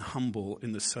and humble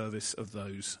in the service of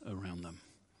those around them.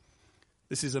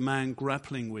 This is a man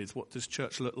grappling with what does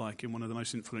church look like in one of the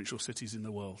most influential cities in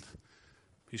the world.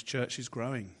 His church is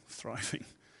growing, thriving.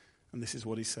 And this is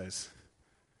what he says.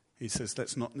 He says,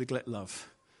 let's not neglect love.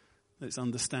 Let's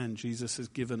understand Jesus has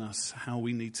given us how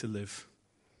we need to live.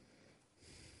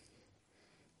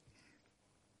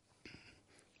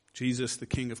 Jesus, the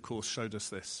King, of course, showed us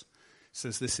this. It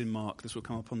says this in Mark. This will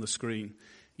come up on the screen.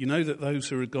 You know that those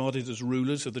who are regarded as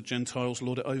rulers of the Gentiles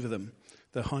lord it over them.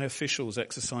 Their high officials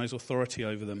exercise authority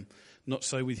over them. Not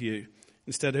so with you.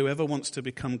 Instead, whoever wants to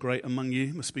become great among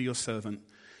you must be your servant.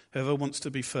 Whoever wants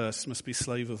to be first must be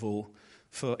slave of all.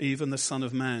 For even the Son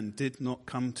of Man did not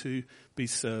come to be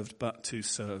served, but to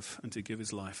serve and to give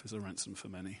his life as a ransom for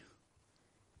many.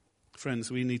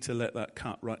 Friends, we need to let that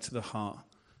cut right to the heart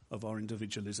of our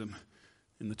individualism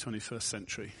in the 21st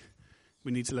century.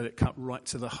 We need to let it cut right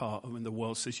to the heart of when the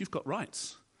world says, you've got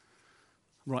rights.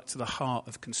 Right to the heart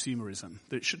of consumerism,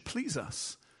 that it should please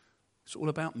us. It's all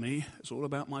about me. It's all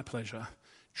about my pleasure.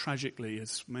 Tragically,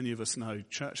 as many of us know,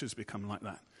 church has become like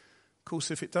that. Of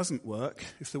course, if it doesn't work,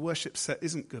 if the worship set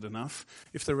isn't good enough,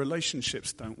 if the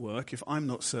relationships don't work, if I'm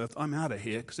not served, I'm out of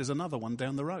here because there's another one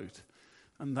down the road.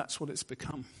 And that's what it's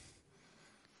become.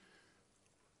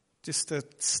 Just to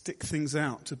stick things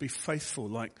out, to be faithful,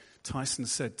 like Tyson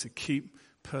said, to keep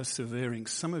persevering.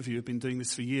 Some of you have been doing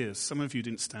this for years. Some of you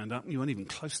didn't stand up. You weren't even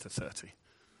close to 30.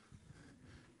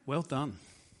 Well done.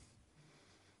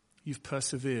 You've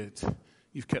persevered.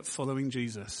 You've kept following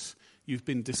Jesus. You've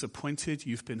been disappointed.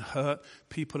 You've been hurt.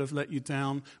 People have let you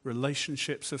down.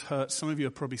 Relationships have hurt. Some of you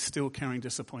are probably still carrying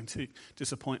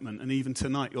disappointment. And even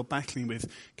tonight you're battling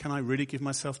with, can I really give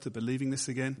myself to believing this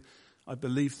again? I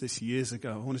believed this years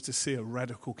ago. I wanted to see a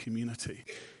radical community.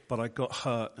 But I got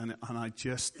hurt and I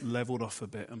just leveled off a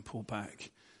bit and pulled back.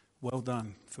 Well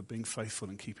done for being faithful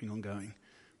and keeping on going.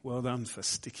 Well done for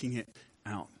sticking it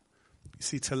out. You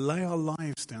see, to lay our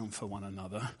lives down for one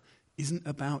another isn't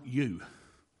about you.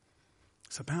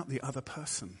 It's about the other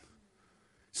person.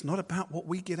 It's not about what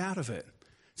we get out of it.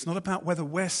 It's not about whether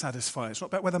we're satisfied. It's not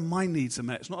about whether my needs are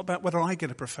met. It's not about whether I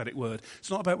get a prophetic word.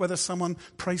 It's not about whether someone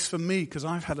prays for me because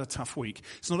I've had a tough week.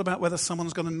 It's not about whether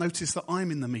someone's going to notice that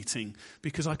I'm in the meeting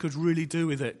because I could really do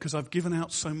with it because I've given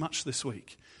out so much this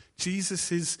week.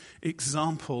 Jesus'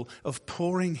 example of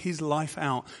pouring his life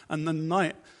out, and the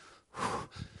night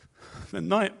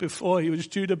before he was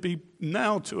due to be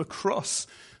nailed to a cross,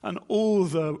 and all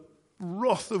the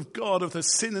wrath of God, of the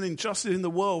sin and injustice in the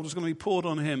world was going to be poured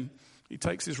on him. He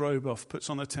takes his robe off, puts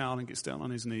on a towel and gets down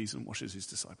on his knees and washes his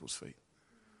disciples' feet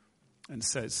and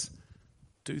says,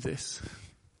 do this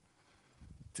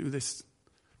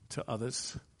to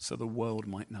others so the world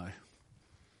might know.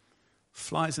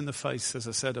 Flies in the face, as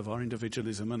I said, of our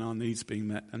individualism and our needs being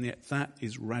met, and yet that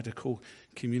is radical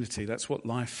community. That's what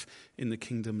life in the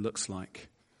kingdom looks like.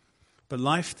 But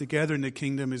life together in the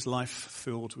kingdom is life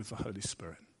filled with the Holy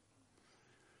Spirit.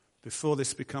 Before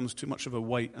this becomes too much of a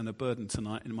weight and a burden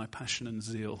tonight in my passion and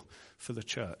zeal for the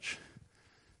church.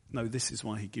 No, this is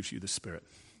why he gives you the Spirit.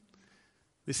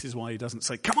 This is why he doesn't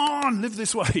say, come on, live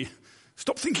this way.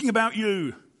 Stop thinking about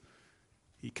you.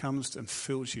 He comes and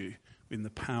fills you in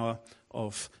the power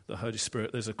of the Holy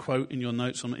Spirit. There's a quote in your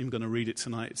notes. I'm not even going to read it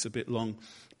tonight. It's a bit long.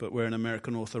 But where an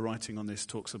American author writing on this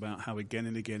talks about how again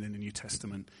and again in the New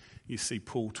Testament you see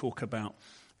Paul talk about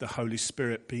the Holy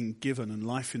Spirit being given and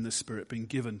life in the Spirit being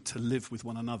given to live with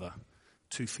one another,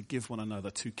 to forgive one another,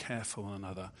 to care for one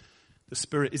another. The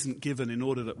Spirit isn't given in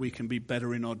order that we can be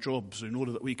better in our jobs, in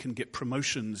order that we can get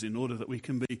promotions, in order that we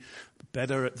can be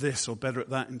better at this or better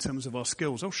at that in terms of our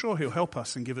skills. Oh, sure, he'll help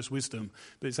us and give us wisdom,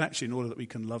 but it's actually in order that we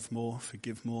can love more,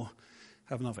 forgive more,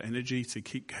 have enough energy to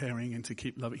keep caring and to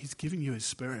keep loving. He's giving you his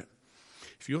Spirit.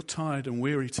 If you're tired and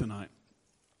weary tonight,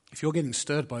 if you're getting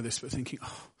stirred by this but thinking,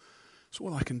 oh, it's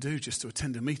all I can do just to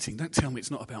attend a meeting. Don't tell me it's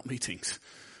not about meetings.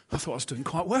 I thought I was doing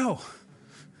quite well.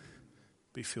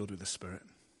 Be filled with the Spirit.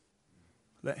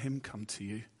 Let him come to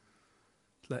you.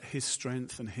 Let his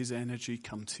strength and his energy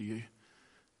come to you,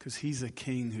 because he's a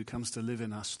king who comes to live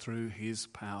in us through his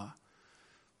power.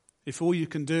 If all you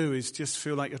can do is just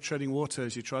feel like you're treading water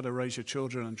as you try to raise your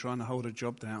children and trying to hold a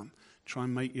job down, try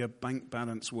and make your bank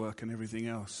balance work and everything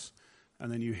else,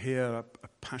 and then you hear a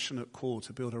passionate call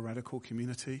to build a radical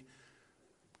community,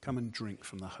 come and drink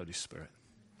from the Holy Spirit.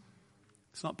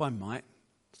 It's not by might,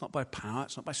 it's not by power,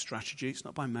 it's not by strategy, it's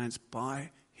not by man, it's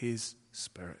by his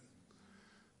Spirit.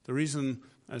 The reason,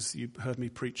 as you heard me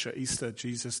preach at Easter,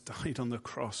 Jesus died on the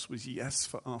cross was, yes,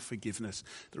 for our forgiveness.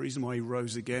 The reason why he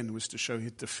rose again was to show he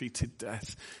had defeated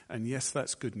death. And yes,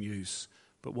 that's good news.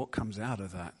 But what comes out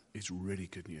of that is really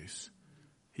good news.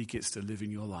 He gets to live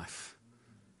in your life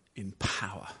in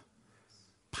power.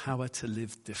 Power to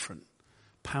live different.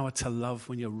 Power to love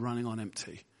when you're running on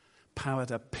empty. Power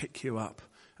to pick you up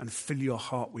and fill your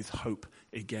heart with hope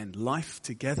again. Life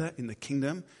together in the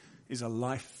kingdom is a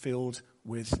life filled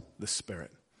with the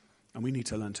Spirit. And we need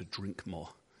to learn to drink more.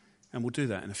 And we'll do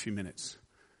that in a few minutes.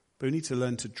 But we need to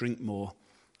learn to drink more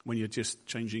when you're just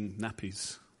changing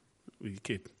nappies with your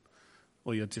kid.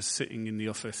 Or you're just sitting in the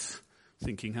office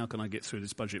thinking, how can I get through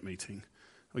this budget meeting?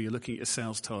 Or you're looking at your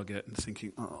sales target and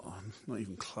thinking, oh, I'm not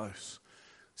even close.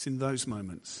 It's in those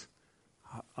moments,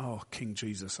 oh, King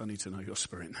Jesus, I need to know your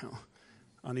Spirit now.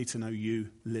 I need to know you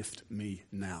lift me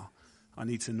now. I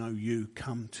need to know you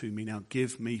come to me now.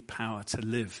 Give me power to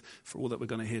live for all that we're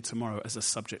going to hear tomorrow as a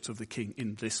subject of the King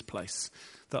in this place.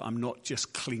 That I'm not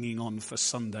just clinging on for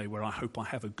Sunday where I hope I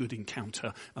have a good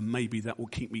encounter and maybe that will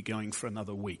keep me going for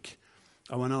another week.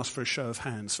 I won't ask for a show of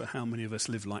hands for how many of us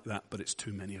live like that, but it's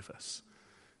too many of us.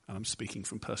 And I'm speaking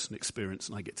from personal experience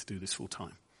and I get to do this full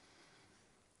time.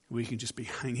 We can just be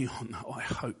hanging on. Oh, I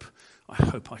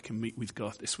hope I can meet with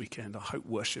God this weekend. I hope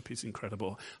worship is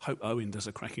incredible. I hope Owen does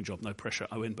a cracking job. No pressure,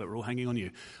 Owen, but we're all hanging on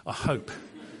you. I hope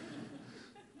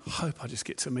I just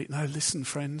get to meet. No, listen,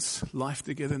 friends. Life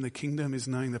together in the kingdom is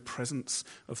knowing the presence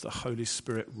of the Holy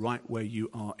Spirit right where you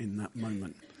are in that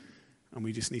moment. And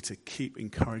we just need to keep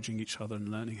encouraging each other and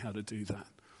learning how to do that.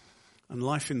 And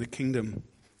life in the kingdom,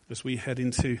 as we head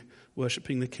into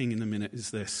worshiping the King in a minute,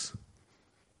 is this.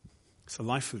 It's a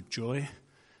life of joy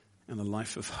and a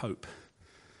life of hope.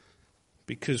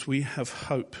 Because we have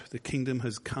hope. The kingdom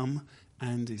has come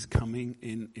and is coming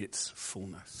in its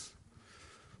fullness.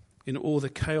 In all the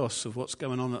chaos of what's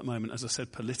going on at the moment, as I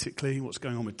said, politically, what's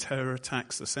going on with terror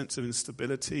attacks, the sense of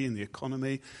instability in the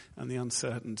economy and the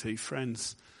uncertainty,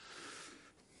 friends,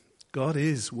 God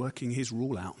is working his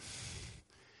rule out.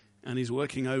 And he's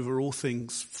working over all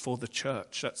things for the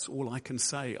church. That's all I can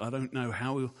say. I don't know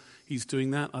how he's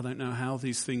doing that. I don't know how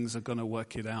these things are going to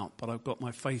work it out. But I've got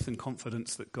my faith and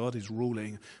confidence that God is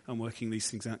ruling and working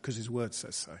these things out because his word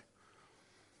says so.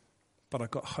 But I've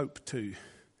got hope too.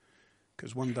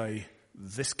 Because one day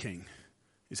this king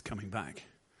is coming back.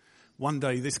 One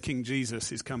day this King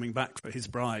Jesus is coming back for his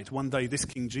bride. One day this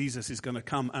King Jesus is going to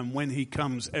come, and when he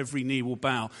comes, every knee will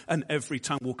bow and every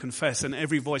tongue will confess, and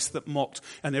every voice that mocked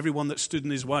and everyone that stood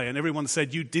in his way and everyone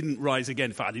said you didn't rise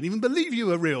again, for I didn't even believe you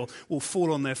were real, will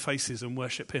fall on their faces and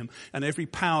worship him. And every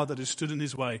power that has stood in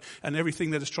his way and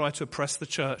everything that has tried to oppress the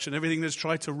church and everything that has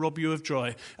tried to rob you of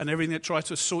joy and everything that tried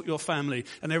to assault your family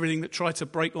and everything that tried to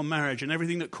break your marriage and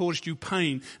everything that caused you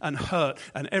pain and hurt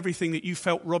and everything that you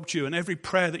felt robbed you and every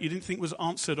prayer that you didn't think was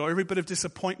answered, or every bit of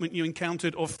disappointment you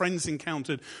encountered or friends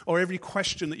encountered, or every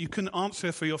question that you couldn't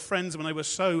answer for your friends when they were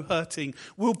so hurting,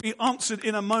 will be answered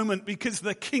in a moment, because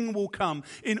the King will come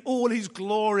in all his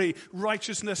glory,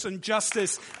 righteousness and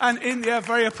justice, and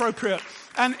very appropriate.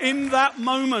 And in that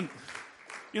moment,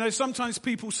 sometimes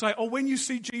people say, oh, when you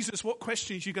see Jesus, what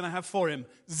questions are you going to have for him?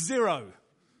 0.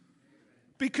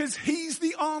 Because he's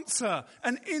the answer.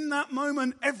 And in that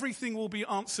moment, everything will be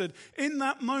answered. In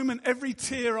that moment, every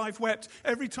tear I've wept,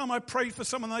 every time I prayed for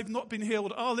someone they've not been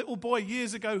healed, our little boy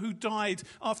years ago who died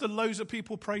after loads of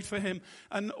people prayed for him,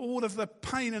 and all of the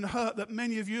pain and hurt that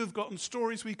many of you have got, and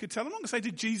stories we could tell. I'm not going to say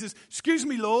to Jesus, excuse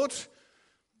me, Lord.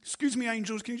 Excuse me,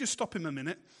 angels, can you just stop him a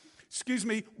minute? Excuse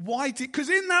me, why? Because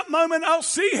in that moment, I'll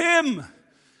see him.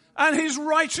 And his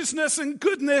righteousness and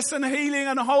goodness and healing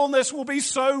and wholeness will be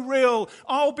so real.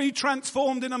 I'll be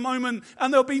transformed in a moment,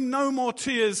 and there'll be no more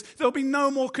tears. There'll be no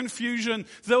more confusion.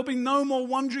 There'll be no more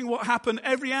wondering what happened.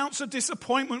 Every ounce of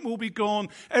disappointment will be gone.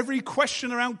 Every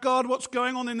question around, God, what's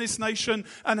going on in this nation?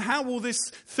 And how will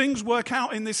things work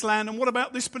out in this land? And what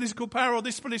about this political power or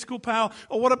this political power?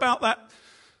 Or what about that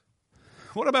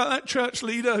church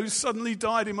leader who suddenly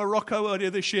died in Morocco earlier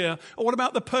this year? Or what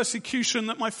about the persecution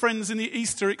that my friends in the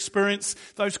Easter experienced?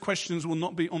 Those questions will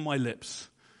not be on my lips,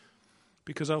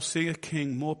 because I'll see a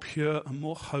King more pure and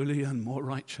more holy and more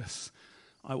righteous.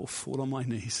 I will fall on my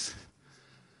knees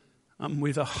and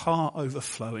with a heart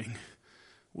overflowing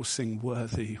will sing,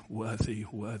 worthy, worthy,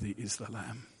 worthy is the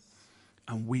Lamb.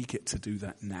 And we get to do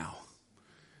that now.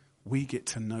 We get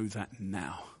to know that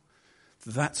now.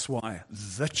 That's why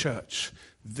the church,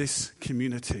 this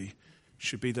community,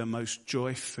 should be the most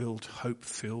joy-filled,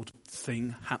 hope-filled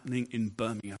thing happening in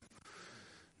Birmingham.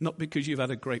 Not because you've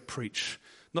had a great preach,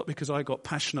 not because I got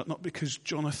passionate, not because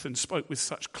Jonathan spoke with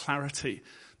such clarity,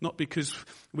 not because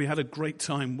we had a great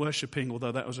time worshipping,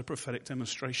 although that was a prophetic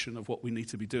demonstration of what we need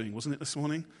to be doing, wasn't it this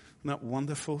morning? Isn't that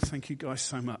wonderful? Thank you guys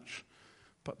so much.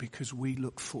 But because we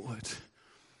look forward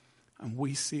and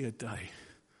we see a day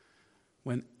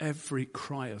when every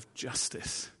cry of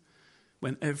justice,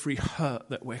 when every hurt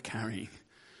that we're carrying,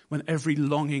 when every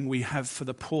longing we have for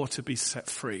the poor to be set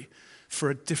free, for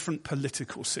a different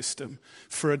political system,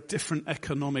 for a different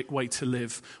economic way to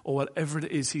live, or whatever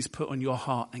it is he's put on your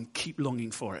heart, and keep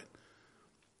longing for it.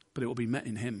 But it will be met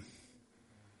in him.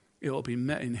 It will be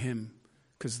met in him,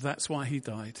 because that's why he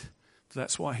died.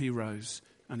 That's why he rose,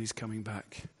 and he's coming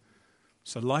back.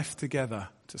 So life together,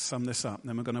 to sum this up,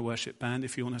 then we're going to worship. Band,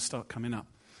 if you want to start coming up.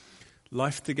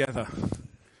 Life together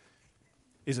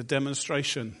is a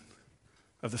demonstration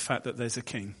of the fact that there's a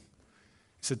king.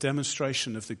 It's a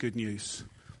demonstration of the good news.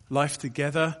 Life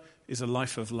together is a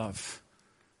life of love.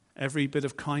 Every bit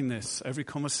of kindness, every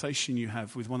conversation you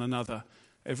have with one another,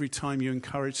 every time you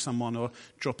encourage someone or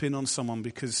drop in on someone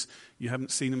because you haven't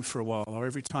seen them for a while, or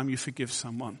every time you forgive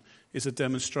someone, is a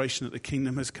demonstration that the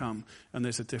kingdom has come and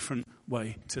there's a different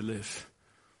way to live.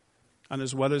 And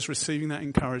as well as receiving that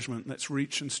encouragement, let's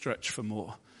reach and stretch for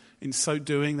more. In so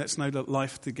doing, let's know that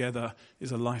life together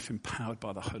is a life empowered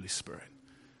by the Holy Spirit.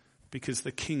 Because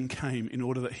the King came in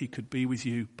order that he could be with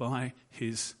you by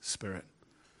his Spirit.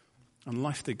 And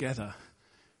life together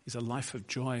is a life of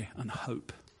joy and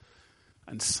hope.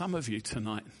 And some of you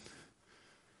tonight,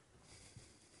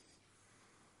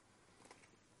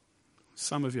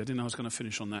 I didn't know I was going to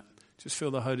finish on that. Just feel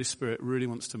the Holy Spirit really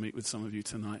wants to meet with some of you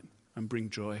tonight and bring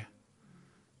joy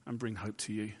and bring hope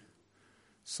to you.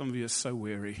 Some of you are so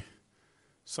weary.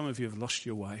 Some of you have lost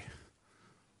your way.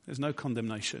 There's no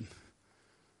condemnation.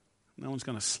 No one's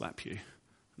going to slap you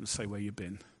and say where you've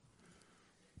been.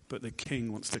 But the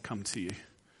King wants to come to you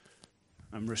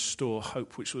and restore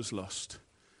hope which was lost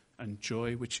and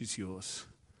joy which is yours.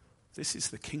 This is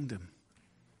the kingdom.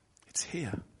 It's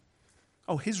here.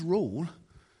 Oh, his rule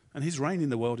and his reign in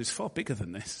the world is far bigger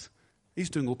than this. He's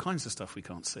doing all kinds of stuff we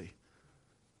can't see.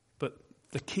 But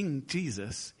the King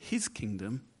Jesus, his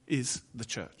kingdom is the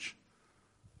church.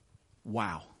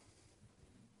 Wow.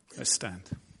 Let's stand.